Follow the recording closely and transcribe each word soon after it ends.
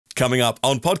Coming up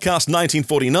on podcast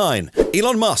 1949,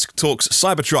 Elon Musk talks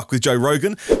Cybertruck with Joe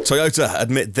Rogan, Toyota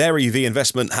admit their EV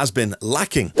investment has been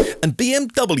lacking, and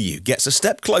BMW gets a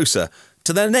step closer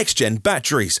to their next-gen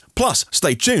batteries. Plus,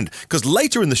 stay tuned, because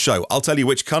later in the show, I'll tell you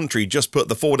which country just put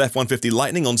the Ford F-150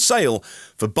 Lightning on sale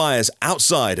for buyers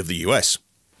outside of the US.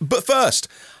 But first,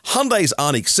 Hyundai's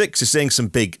Ioniq 6 is seeing some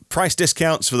big price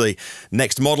discounts for the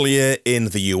next model year in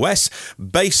the US.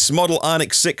 Base model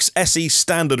Ioniq 6 SE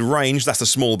standard range, that's a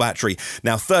small battery,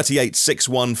 now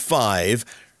 38,615.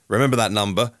 Remember that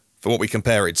number for what we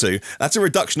compare it to. That's a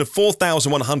reduction of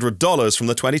 $4,100 from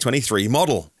the 2023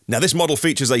 model. Now, this model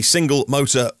features a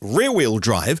single-motor rear-wheel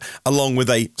drive along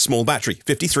with a small battery,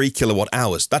 53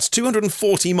 kilowatt-hours. That's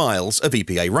 240 miles of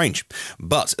EPA range.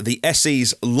 But the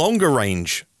SE's longer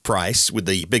range price with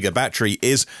the bigger battery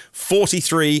is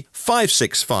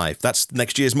 $43,565. That's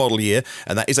next year's model year,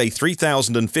 and that is a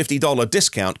 $3,050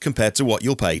 discount compared to what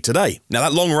you'll pay today. Now,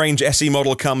 that long-range SE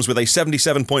model comes with a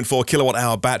 77.4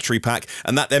 kilowatt-hour battery pack,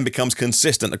 and that then becomes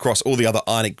consistent across all the other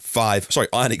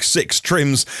Ioniq 6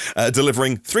 trims,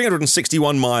 delivering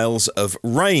 361 miles of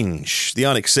range. The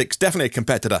Ioniq 6 definitely a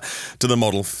competitor to the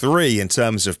Model 3 in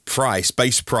terms of price,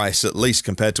 base price at least,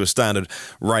 compared to a standard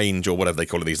range or whatever they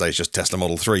call it these days, just Tesla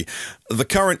Model 3. The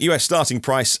current US starting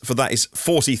price for that is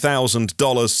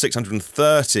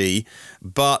 $40,630,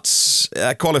 but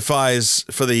qualifies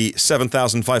for the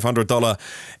 $7,500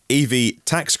 EV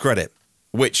tax credit,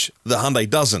 which the Hyundai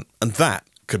doesn't, and that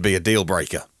could be a deal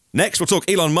breaker. Next, we'll talk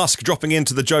Elon Musk dropping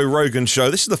into the Joe Rogan show.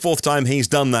 This is the fourth time he's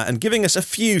done that and giving us a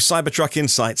few Cybertruck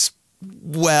insights.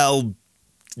 Well,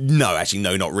 no, actually,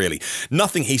 no, not really.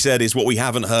 Nothing he said is what we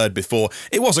haven't heard before.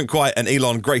 It wasn't quite an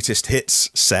Elon greatest hits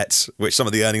set, which some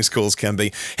of the earnings calls can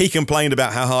be. He complained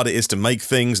about how hard it is to make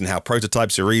things and how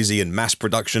prototypes are easy and mass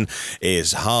production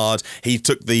is hard. He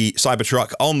took the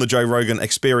Cybertruck on the Joe Rogan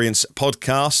Experience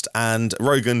podcast, and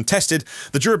Rogan tested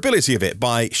the durability of it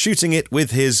by shooting it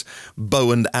with his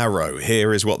bow and arrow.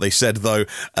 Here is what they said, though,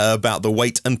 about the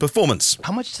weight and performance.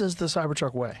 How much does the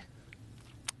Cybertruck weigh?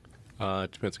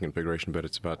 It depends on configuration, but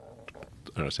it's about, I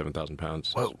don't know, 7,000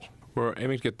 pounds. Whoa. We're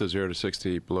aiming to get the 0 to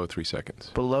 60 below 3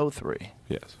 seconds. Below 3?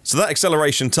 Yes. So that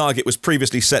acceleration target was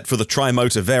previously set for the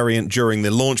tri-motor variant during the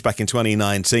launch back in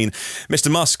 2019. Mr.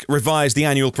 Musk revised the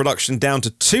annual production down to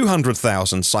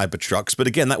 200,000 Cybertrucks, but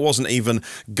again, that wasn't even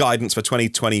guidance for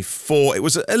 2024. It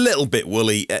was a little bit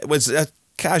woolly. It was a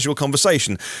casual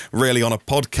conversation, really, on a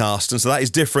podcast, and so that is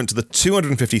different to the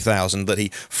 250,000 that he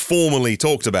formally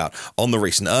talked about on the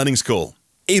recent earnings call.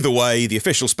 Either way, the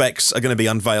official specs are going to be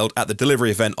unveiled at the delivery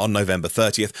event on November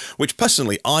 30th, which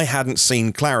personally I hadn't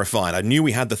seen clarified. I knew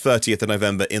we had the 30th of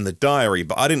November in the diary,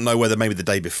 but I didn't know whether maybe the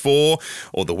day before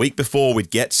or the week before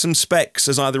we'd get some specs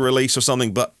as either release or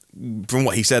something, but from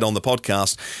what he said on the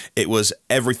podcast, it was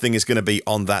everything is going to be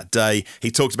on that day. He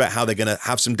talked about how they're going to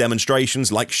have some demonstrations,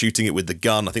 like shooting it with the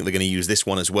gun. I think they're going to use this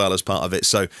one as well as part of it.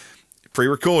 So,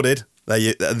 pre-recorded.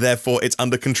 Therefore, it's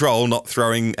under control, not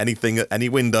throwing anything at any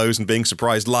windows and being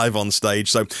surprised live on stage.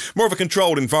 So, more of a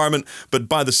controlled environment, but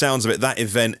by the sounds of it, that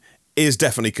event is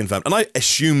definitely confirmed. And I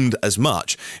assumed as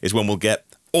much is when we'll get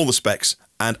all the specs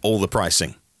and all the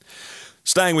pricing.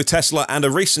 Staying with Tesla, and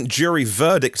a recent jury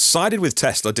verdict sided with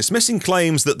Tesla, dismissing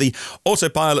claims that the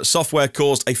Autopilot software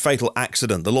caused a fatal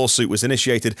accident. The lawsuit was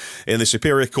initiated in the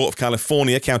Superior Court of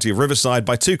California, County of Riverside,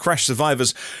 by two crash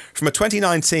survivors from a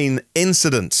 2019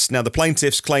 incident. Now, the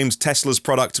plaintiffs claimed Tesla's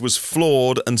product was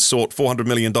flawed and sought $400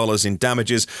 million in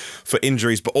damages for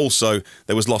injuries, but also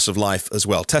there was loss of life as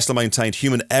well. Tesla maintained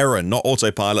human error, not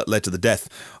Autopilot, led to the death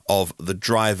of the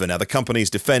driver. Now, the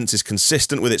company's defense is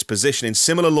consistent with its position in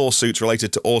similar lawsuits related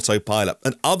to Autopilot,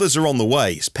 and others are on the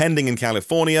way. It's pending in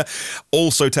California.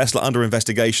 Also, Tesla under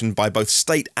investigation by both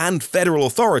state and federal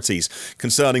authorities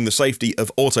concerning the safety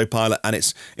of Autopilot and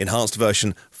its enhanced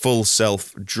version, full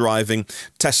self-driving.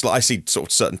 Tesla, I see sort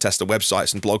of certain Tesla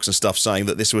websites and blogs and stuff saying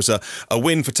that this was a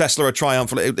win for Tesla, a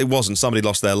triumph. It wasn't. Somebody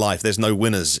lost their life. There's no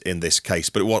winners in this case.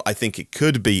 But what I think it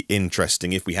could be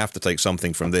interesting, if we have to take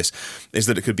something from this, is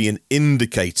that it could be an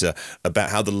indicator about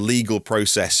how the legal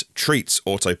process treats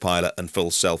Autopilot and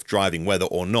full self-driving, whether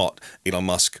or not Elon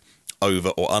Musk over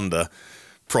or under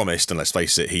promised, and let's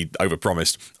face it, he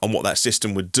overpromised on what that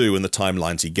system would do and the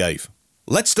timelines he gave.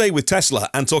 Let's stay with Tesla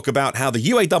and talk about how the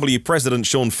UAW president,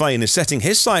 Sean Fain, is setting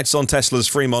his sights on Tesla's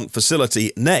Fremont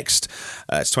facility next.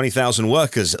 It's 20,000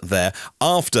 workers there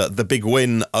after the big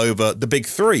win over the big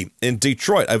three in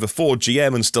Detroit over Ford,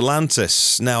 GM and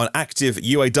Stellantis. Now, an active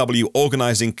UAW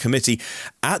organizing committee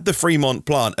at the Fremont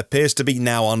plant appears to be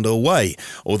now underway,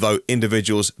 although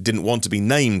individuals didn't want to be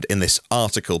named in this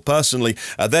article. Personally,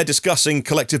 they're discussing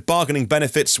collective bargaining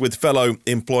benefits with fellow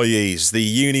employees. The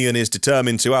union is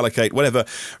determined to allocate whatever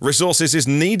resources is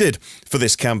needed for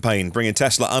this campaign. Bringing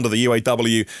Tesla under the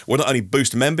UAW will not only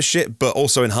boost membership, but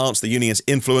also enhance the union's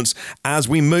influence as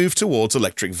we move towards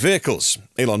electric vehicles.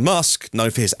 Elon Musk,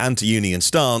 known for his anti-union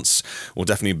stance, will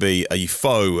definitely be a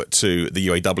foe to the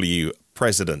UAW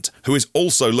president, who is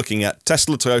also looking at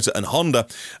Tesla, Toyota and Honda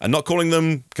and not calling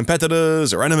them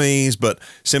competitors or enemies, but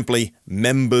simply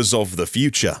members of the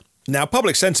future. Now,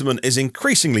 public sentiment is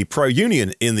increasingly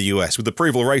pro-union in the US, with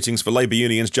approval ratings for labour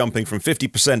unions jumping from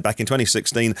 50% back in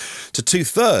 2016 to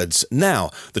two-thirds now.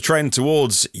 The trend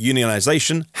towards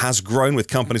unionization has grown, with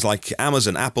companies like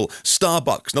Amazon, Apple,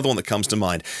 Starbucks, another one that comes to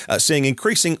mind, seeing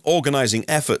increasing organising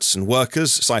efforts, and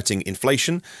workers citing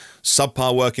inflation,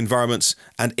 subpar work environments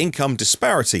and income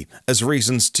disparity as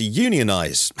reasons to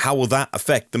unionize. How will that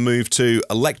affect the move to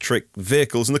electric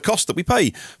vehicles and the cost that we pay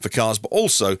for cars, but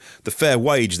also the fair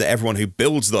wage that everyone who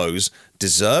builds those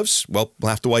deserves? Well,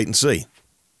 we'll have to wait and see.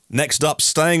 Next up,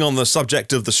 staying on the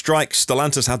subject of the strikes,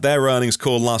 Stellantis had their earnings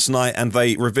call last night, and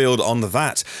they revealed on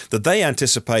that they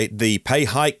anticipate the pay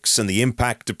hikes and the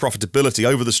impact of profitability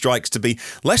over the strikes to be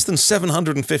less than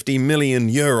 750 million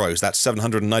euros. That's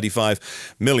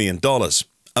 $795 million.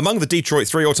 Among the Detroit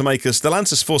 3 automakers,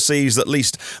 Stellantis foresees at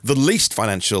least the least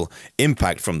financial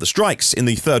impact from the strikes. In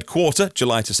the third quarter,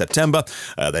 July to September,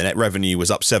 their net revenue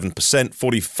was up 7%,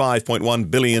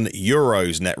 45.1 billion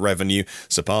euros net revenue,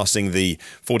 surpassing the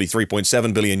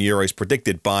 43.7 billion euros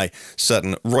predicted by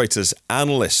certain Reuters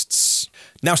analysts.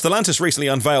 Now, Stellantis recently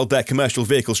unveiled their commercial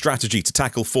vehicle strategy to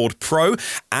tackle Ford Pro,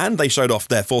 and they showed off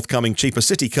their forthcoming cheaper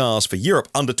city cars for Europe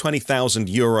under 20,000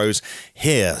 euros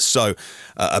here. So,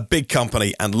 a big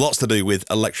company and lots to do with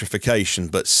electrification,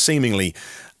 but seemingly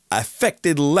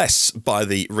affected less by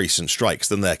the recent strikes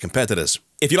than their competitors.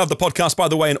 If you love the podcast, by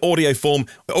the way, in audio form,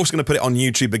 we're also going to put it on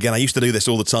YouTube again. I used to do this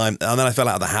all the time, and then I fell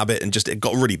out of the habit and it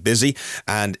got really busy.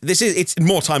 And it's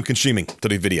more time consuming to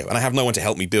do video, and I have no one to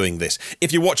help me doing this.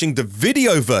 If you're watching the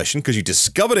video version because you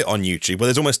discovered it on YouTube, where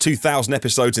there's almost 2,000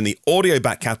 episodes in the audio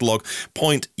back catalogue,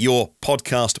 point your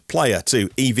podcast player to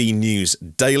EV News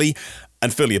Daily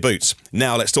and fill your boots.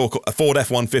 Now let's talk a Ford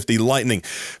F-150 Lightning,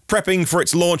 prepping for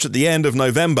its launch at the end of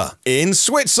November in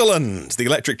Switzerland. The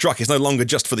electric truck is no longer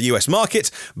just for the US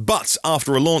market, but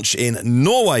after a launch in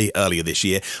Norway earlier this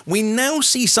year, we now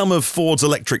see some of Ford's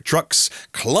electric trucks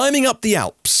climbing up the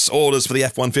Alps. Orders for the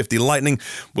F-150 Lightning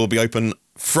will be open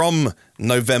from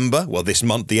November, well, this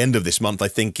month, the end of this month, I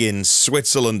think, in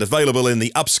Switzerland, available in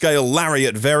the upscale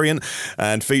Lariat variant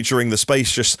and featuring the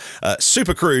spacious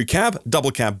Super Crew cab,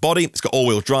 double cab body. It's got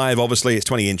all-wheel drive, obviously. It's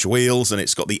 20-inch wheels, and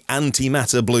it's got the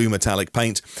antimatter blue metallic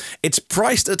paint. It's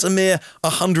priced at a mere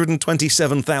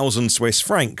 127,000 Swiss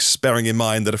francs, bearing in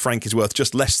mind that a franc is worth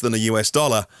just less than a US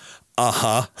dollar.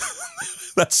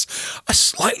 That's a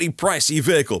slightly pricey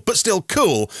vehicle, but still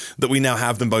cool that we now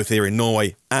have them both here in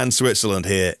Norway and Switzerland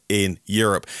here in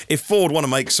Europe. If Ford want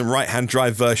to make some right-hand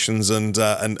drive versions and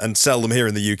sell them here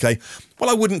in the UK, well,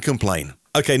 I wouldn't complain.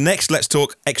 Okay, next let's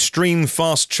talk extreme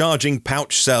fast charging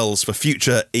pouch cells for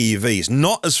future EVs.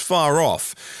 Not as far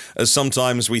off as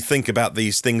sometimes we think about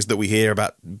these things that we hear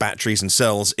about batteries and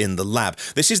cells in the lab.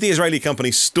 This is the Israeli company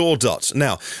StoreDot.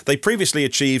 Now, they previously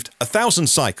achieved 1,000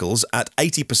 cycles at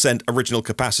 80% original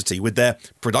capacity with their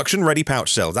production-ready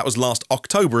pouch cells. That was last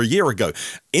October, a year ago.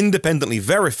 Independently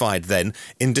verified then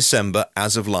in December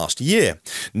as of last year.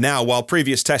 Now, while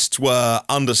previous tests were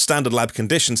under standard lab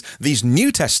conditions, these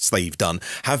new tests they've done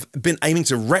have been aiming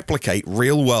to replicate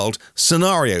real-world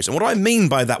scenarios. And what do I mean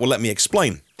by that? Well, let me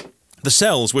explain. The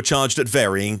cells were charged at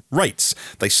varying rates.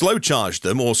 They slow charged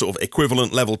them, or sort of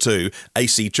equivalent level 2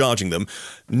 AC charging them,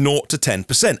 0 to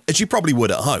 10%, as you probably would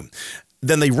at home.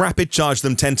 Then they rapid charge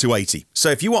them 10 to 80. So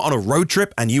if you are on a road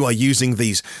trip and you are using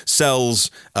these cells,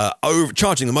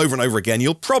 charging them over and over again,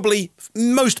 you'll probably,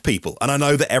 most people, and I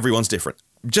know that everyone's different,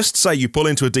 just say you pull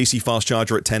into a DC fast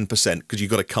charger at 10% because you've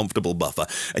got a comfortable buffer,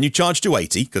 and you charge to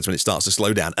 80 because when it starts to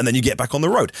slow down, and then you get back on the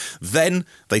road. Then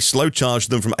they slow charge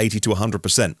them from 80 to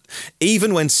 100%.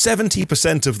 Even when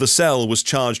 70% of the cell was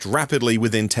charged rapidly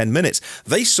within 10 minutes,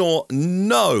 they saw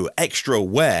no extra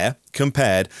wear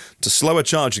compared to slower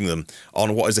charging them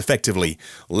on what is effectively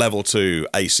level 2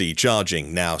 AC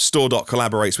charging. Now, StoreDot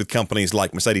collaborates with companies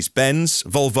like Mercedes-Benz,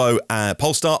 Volvo,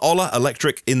 Polestar, Ola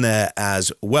Electric in there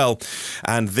as well.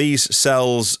 And these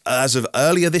cells, as of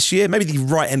earlier this year, maybe the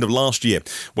right end of last year,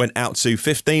 went out to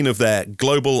 15 of their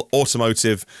global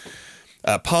automotive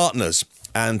partners,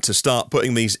 and to start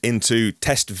putting these into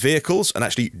test vehicles and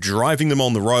actually driving them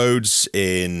on the roads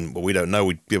in, well, we don't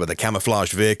know, whether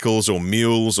camouflaged vehicles or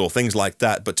mules or things like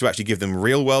that, but to actually give them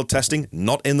real-world testing,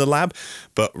 not in the lab.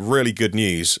 But really good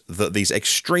news that these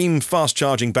extreme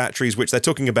fast-charging batteries, which they're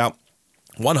talking about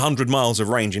 100 miles of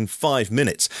range in 5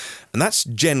 minutes, and that's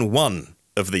Gen 1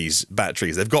 of these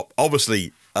batteries. They've got,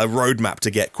 obviously, a roadmap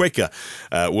to get quicker,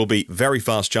 will be very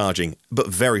fast charging, but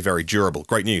very, very durable.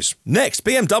 Great news. Next,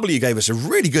 BMW gave us a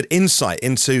really good insight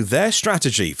into their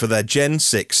strategy for their Gen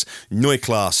 6 Neue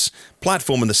Klasse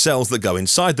platform and the cells that go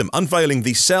inside them, unveiling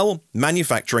the Cell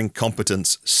Manufacturing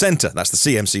Competence Center. That's the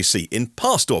CMCC in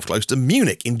Parsdorf, close to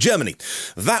Munich in Germany.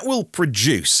 That will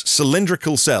produce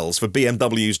cylindrical cells for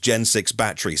BMW's Gen 6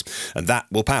 batteries, and that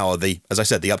will power the, as I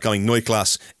said, the upcoming Neue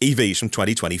Klasse EVs from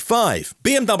 2025.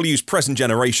 BMW's present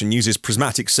generation uses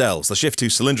prismatic cells. The shift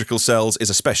to cylindrical cells is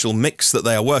a special mix that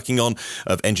they are working on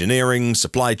of engineering,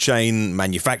 supply chain,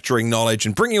 manufacturing knowledge,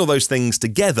 and bringing all those things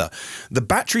together. The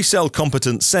Battery Cell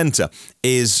Competence Center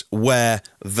is where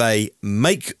they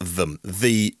make them.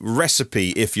 The recipe,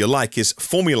 if you like, is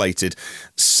formulated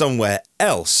somewhere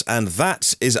else, and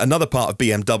that is another part of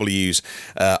BMW's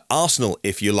arsenal,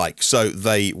 if you like. So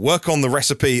they work on the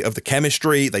recipe of the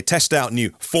chemistry, they test out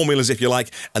new formulas, if you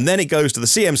like, and then it goes to the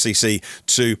CMCC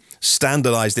to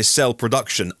standardize this cell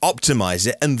production, optimize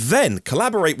it, and then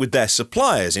collaborate with their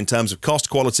suppliers in terms of cost,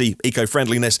 quality,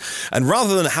 eco-friendliness. And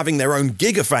rather than having their own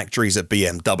gigafactories at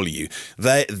BMW,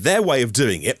 their way of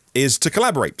doing it is to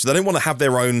collaborate. So they don't want to have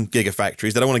their own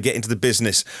gigafactories. They don't want to get into the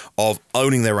business of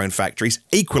owning their own factories.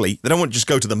 Equally, they don't want to just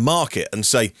go to the market and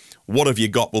say, what have you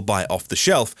got? We'll buy it off the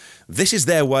shelf. This is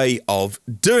their way of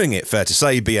doing it. Fair to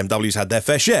say, BMW's had their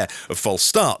fair share of false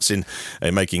starts in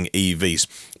making EVs.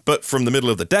 But from the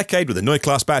middle of the decade, with the Neue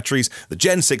Klasse batteries, the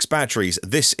Gen 6 batteries,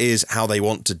 this is how they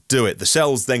want to do it. The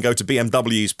cells then go to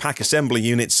BMW's pack assembly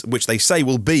units, which they say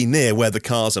will be near where the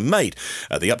cars are made.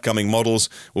 The upcoming models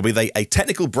will be a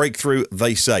technical breakthrough,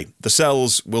 they say. The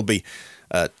cells will be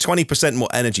 20% more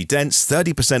energy dense,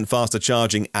 30% faster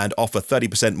charging, and offer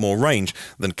 30% more range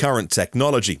than current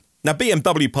technology. Now,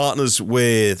 BMW partners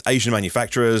with Asian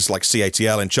manufacturers like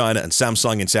CATL in China and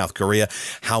Samsung in South Korea.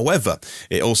 However,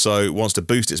 it also wants to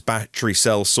boost its battery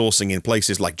cell sourcing in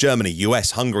places like Germany,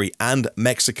 US, Hungary, and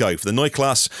Mexico. For the Neue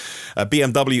Klasse,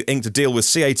 BMW inked a deal with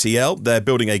CATL. They're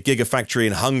building a gigafactory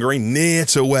in Hungary near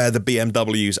to where the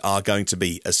BMWs are going to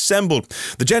be assembled.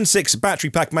 The Gen 6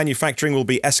 battery pack manufacturing will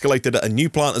be escalated at a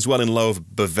new plant as well in Low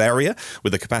of Bavaria,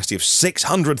 with a capacity of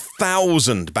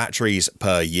 600,000 batteries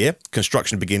per year.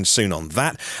 Construction begins soon on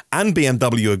that, and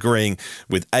BMW agreeing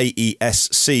with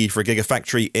AESC for a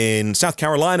gigafactory in South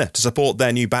Carolina to support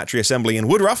their new battery assembly in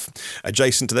Woodruff,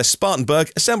 adjacent to their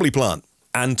Spartanburg assembly plant.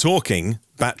 And talking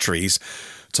batteries,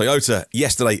 Toyota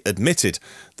yesterday admitted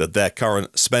that their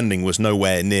current spending was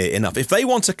nowhere near enough if they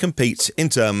want to compete in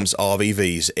terms of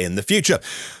EVs in the future.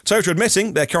 Toyota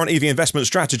admitting their current EV investment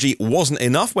strategy wasn't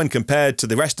enough when compared to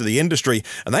the rest of the industry,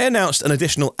 and they announced an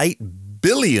additional $8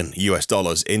 billion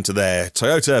into their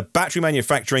Toyota battery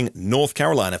manufacturing North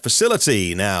Carolina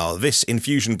facility. Now, this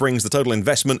infusion brings the total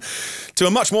investment to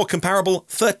a much more comparable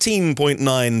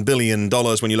 $13.9 billion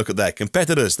when you look at their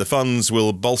competitors. The funds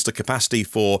will bolster capacity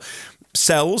for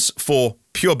cells for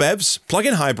pure BEVs,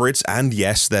 plug-in hybrids, and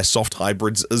yes, they're soft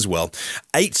hybrids as well.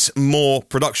 8 more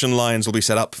production lines will be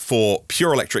set up for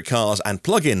pure electric cars and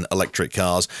plug-in electric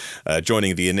cars,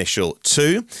 joining the initial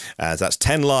 2. That's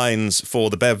 10 lines for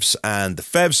the BEVs and the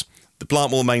PHEVs. The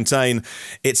plant will maintain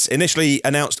its initially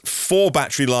announced 4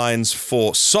 battery lines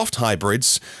for soft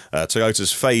hybrids.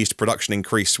 Toyota's phased production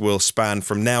increase will span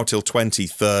from now till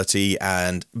 2030,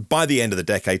 and by the end of the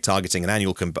decade, targeting an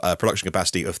annual production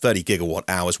capacity of 30 gigawatt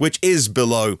hours, which is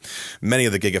below many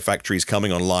of the gigafactories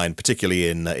coming online, particularly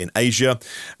in Asia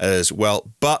as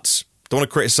well. But don't want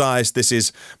to criticize. This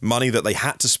is money that they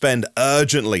had to spend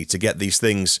urgently to get these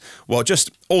things, well,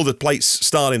 just all the plates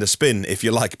starting to spin, if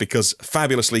you like, because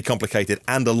fabulously complicated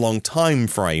and a long time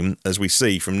frame, as we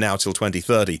see, from now till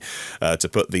 2030 to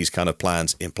put these kind of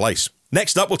plans in place.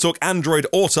 Next up, we'll talk Android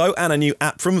Auto and a new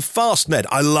app from Fastned.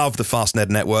 I love the Fastned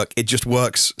network. It just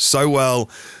works so well.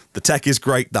 The tech is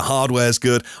great. The hardware's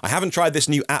good. I haven't tried this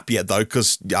new app yet, though,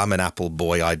 because I'm an Apple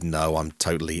boy. I know I'm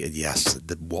totally, yes,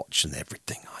 the watch and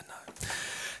everything. I know.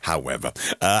 However,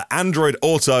 Android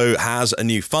Auto has a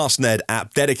new Fastned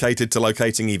app dedicated to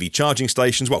locating EV charging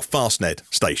stations, well, Fastned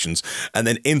stations, and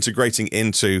then integrating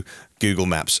into Google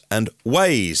Maps and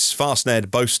Waze.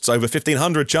 Fastned boasts over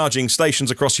 1,500 charging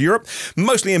stations across Europe,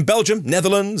 mostly in Belgium,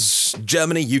 Netherlands,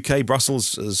 Germany, UK,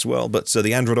 Brussels as well. But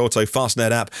the Android Auto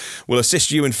Fastned app will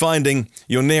assist you in finding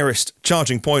your nearest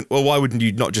charging point. Well, why wouldn't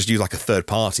you not just use like a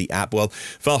third-party app? Well,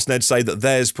 Fastned say that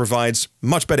theirs provides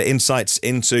much better insights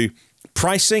into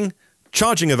pricing,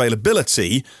 charging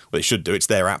availability, well, it should do, it's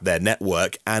their app, their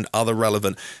network, and other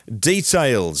relevant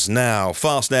details. Now,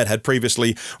 Fastned had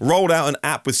previously rolled out an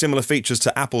app with similar features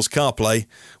to Apple's CarPlay,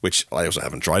 which I also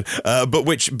haven't tried, but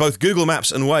which both Google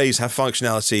Maps and Waze have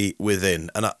functionality within.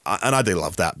 And I do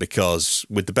love that, because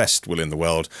with the best will in the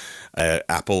world,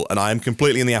 Apple, and I am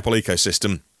completely in the Apple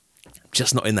ecosystem,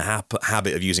 just not in the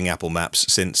habit of using Apple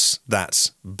Maps since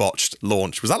that botched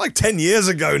launch. Was that like 10 years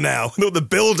ago now? The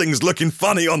building's looking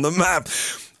funny on the map.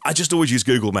 I just always use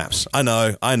Google Maps. I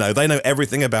know. They know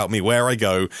everything about me, where I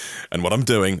go and what I'm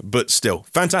doing, but still,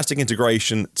 fantastic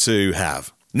integration to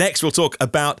have. Next, we'll talk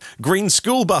about green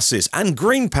school buses and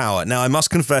GreenPower. Now, I must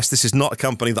confess, this is not a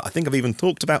company that I think I've even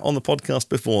talked about on the podcast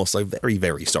before, so very,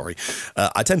 very sorry.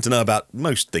 I tend to know about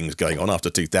most things going on after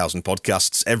 2,000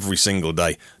 podcasts every single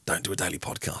day. Don't do a daily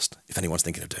podcast. If anyone's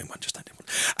thinking of doing one, just don't do one.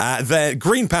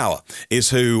 GreenPower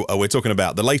is who we're talking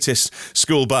about, the latest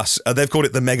school bus. They've called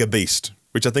it the Mega Beast,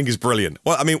 which I think is brilliant.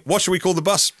 Well, I mean, what should we call the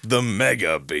bus? The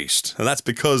Mega Beast. And that's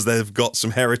because they've got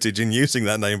some heritage in using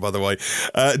that name, by the way.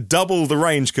 Double the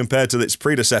range compared to its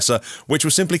predecessor, which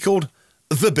was simply called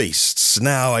the Beasts.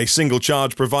 Now, a single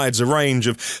charge provides a range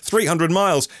of 300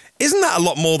 miles. Isn't that a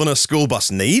lot more than a school bus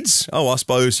needs? Oh, I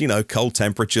suppose, cold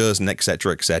temperatures and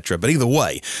etc., etc. But either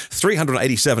way,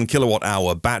 387 kilowatt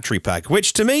hour battery pack,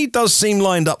 which to me does seem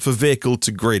lined up for vehicle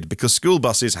to grid, because school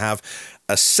buses have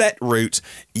a set route.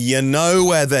 You know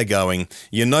where they're going.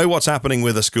 You know what's happening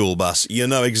with a school bus. You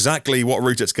know exactly what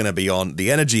route it's going to be on,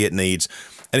 the energy it needs.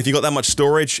 And if you've got that much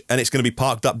storage and it's going to be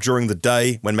parked up during the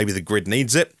day when maybe the grid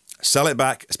needs it, sell it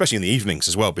back, especially in the evenings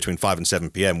as well, between 5 and 7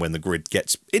 p.m. when the grid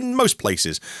gets, in most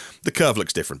places, the curve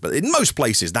looks different, but in most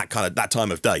places, that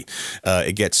time of day,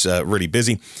 it gets really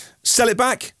busy. Sell it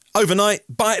back overnight,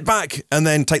 buy it back, and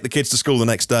then take the kids to school the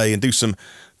next day and do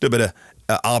a bit of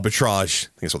arbitrage, I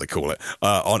think that's what they call it,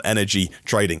 on energy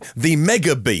trading. The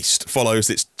Mega Beast follows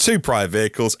its two prior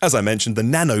vehicles, as I mentioned, the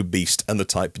Nano Beast and the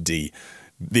Type D,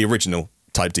 the original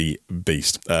Type D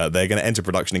Beast. They're going to enter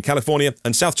production in California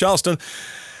and South Charleston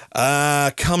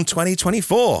come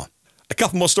 2024. A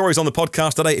couple more stories on the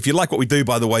podcast today. If you like what we do,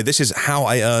 by the way, this is how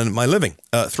I earn my living,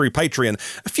 through Patreon.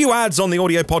 A few ads on the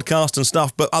audio podcast and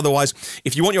stuff, but otherwise,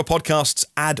 if you want your podcasts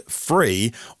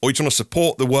ad-free, or you just want to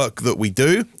support the work that we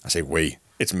do, I say we,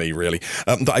 it's me really,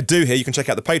 that I do here, you can check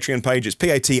out the Patreon page. It's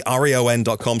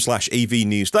patreon.com/EV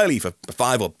News Daily for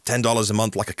 $5 or $10 a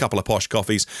month, like a couple of posh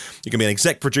coffees. You can be an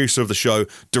exec producer of the show,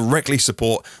 directly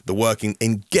support the work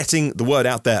in getting the word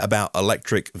out there about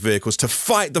electric vehicles, to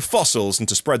fight the fossils and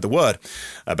to spread the word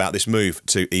about this move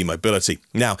to e-mobility.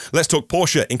 Now, let's talk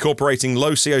Porsche incorporating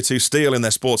low CO2 steel in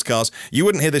their sports cars. You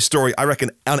wouldn't hear this story, I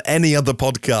reckon, on any other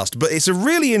podcast, but it's a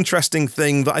really interesting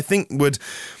thing that I think would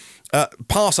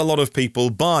pass a lot of people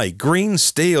by. Green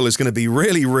steel is going to be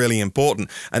really, really important.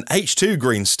 And H2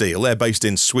 Green Steel, they're based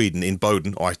in Sweden, in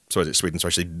Boden, or sorry, it's Sweden, so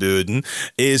actually Boden,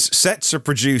 is set to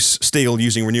produce steel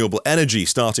using renewable energy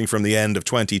starting from the end of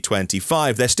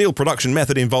 2025. Their steel production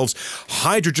method involves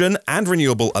hydrogen and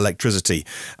renewable electricity,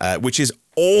 which is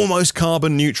almost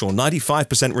carbon neutral,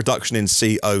 95% reduction in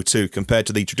CO2 compared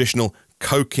to the traditional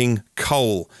coking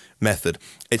coal method.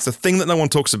 It's the thing that no one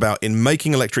talks about in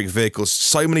making electric vehicles.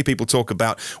 So many people talk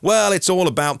about, well, it's all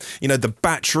about, the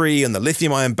battery and the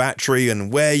lithium-ion battery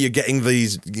and where you're getting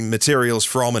these materials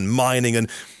from and mining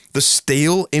and the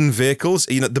steel in vehicles.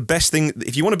 The best thing,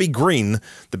 if you want to be green,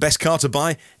 the best car to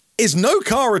buy is no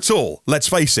car at all, let's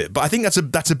face it. But I think that's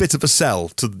a bit of a sell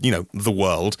to, the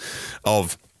world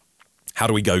of how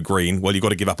do we go green? Well, you've got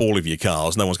to give up all of your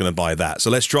cars. No one's going to buy that.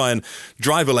 So let's try and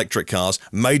drive electric cars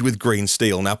made with green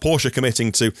steel. Now, Porsche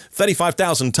committing to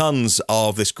 35,000 tons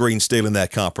of this green steel in their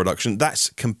car production. That's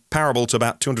comparable to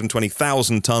about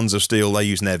 220,000 tons of steel they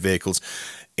use in their vehicles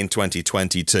in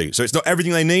 2022. So it's not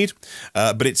everything they need,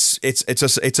 but it's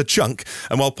a chunk.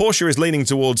 And while Porsche is leaning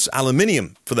towards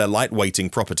aluminium for their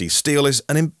lightweighting properties, steel is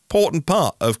an important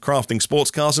part of crafting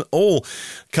sports cars and all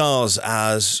cars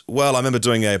as well. I remember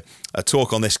doing a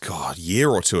talk on this, a year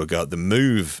or two ago at the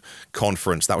Move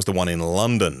conference. That was the one in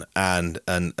London. And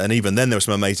even then there were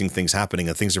some amazing things happening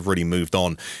and things have really moved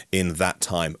on in that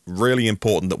time. Really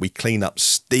important that we clean up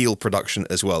steel production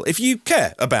as well. If you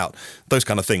care about those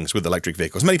kind of things with electric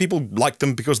vehicles, vehicles. Many people like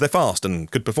them because they're fast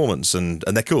and good performance and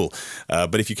they're cool.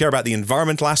 But if you care about the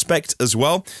environmental aspect as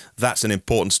well, that's an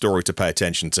important story to pay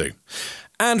attention to.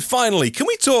 And finally, can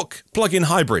we talk plug-in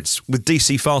hybrids with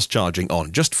DC fast charging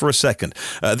on just for a second?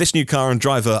 This new Car and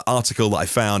Driver article that I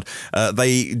found,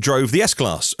 they drove the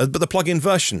S-Class, but the plug-in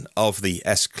version of the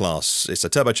S-Class. It's a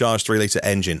turbocharged 3-litre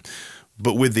engine,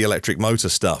 but with the electric motor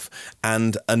stuff.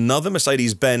 And another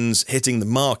Mercedes-Benz hitting the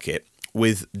market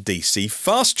with DC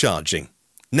fast charging.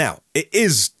 Now, it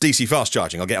is DC fast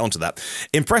charging, I'll get onto that.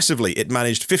 Impressively, it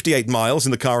managed 58 miles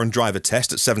in the Car and Driver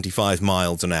test at 75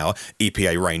 miles an hour,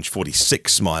 EPA range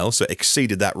 46 miles, so it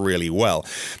exceeded that really well.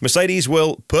 Mercedes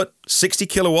will put 60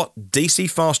 kilowatt DC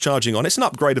fast charging on. It's an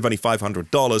upgrade of only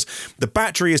 $500. The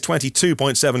battery is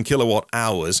 22.7 kilowatt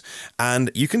hours,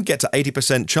 and you can get to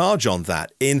 80% charge on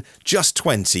that in just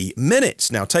 20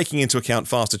 minutes. Now, taking into account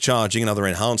faster charging and other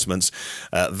enhancements,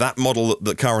 that model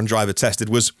that Car and Driver tested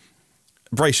was,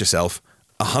 brace yourself,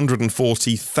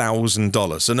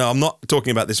 $140,000. So no, I'm not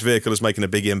talking about this vehicle as making a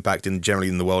big impact generally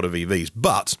in the world of EVs,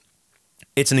 but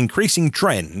it's an increasing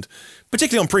trend,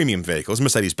 particularly on premium vehicles,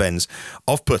 Mercedes-Benz,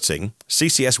 of putting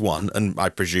CCS1, and I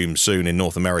presume soon in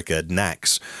North America,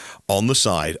 NACS, on the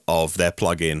side of their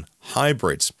plug-in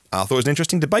hybrids. I thought it was an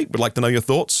interesting debate. Would like to know your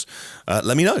thoughts.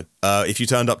 Let me know. If you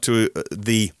turned up to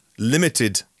the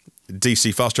limited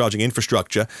DC fast charging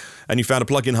infrastructure and you found a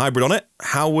plug-in hybrid on it,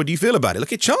 how would you feel about it?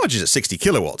 Look, it charges at 60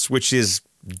 kilowatts, which is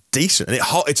decent. And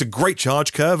it's a great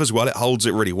charge curve as well. It holds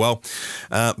it really well.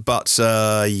 Yeah,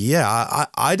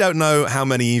 I don't know how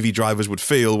many EV drivers would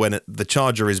feel when the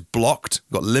charger is blocked,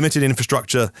 got limited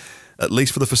infrastructure, at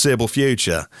least for the foreseeable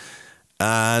future.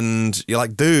 And you're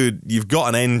like, dude, you've got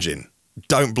an engine.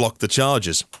 Don't block the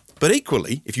chargers. But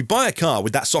equally, if you buy a car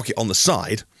with that socket on the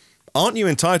side, aren't you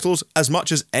entitled as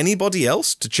much as anybody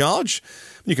else to charge?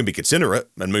 You can be considerate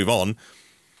and move on,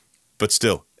 but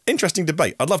still, interesting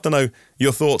debate. I'd love to know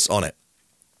your thoughts on it.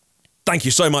 Thank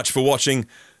you so much for watching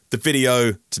the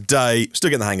video today.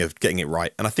 Still getting the hang of getting it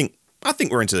right, and I think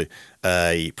we're into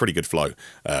a pretty good flow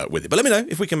with it. But let me know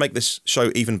if we can make this show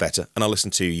even better, and I'll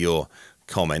listen to your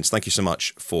comments. Thank you so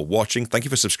much for watching. Thank you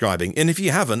for subscribing. And if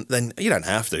you haven't, then you don't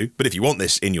have to. But if you want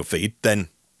this in your feed, then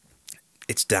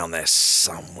it's down there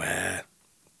somewhere.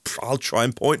 I'll try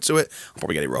and point to it. I'll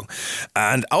probably get it wrong.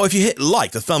 And, if you hit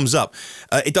like, the thumbs up,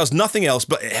 it does nothing else,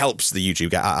 but it helps the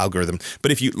YouTube algorithm.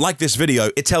 But if you like this video,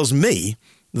 it tells me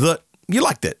that you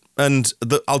liked it and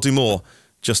that I'll do more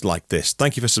just like this.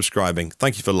 Thank you for subscribing.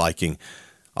 Thank you for liking.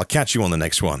 I'll catch you on the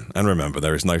next one. And remember,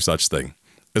 there is no such thing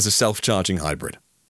as a self-charging hybrid.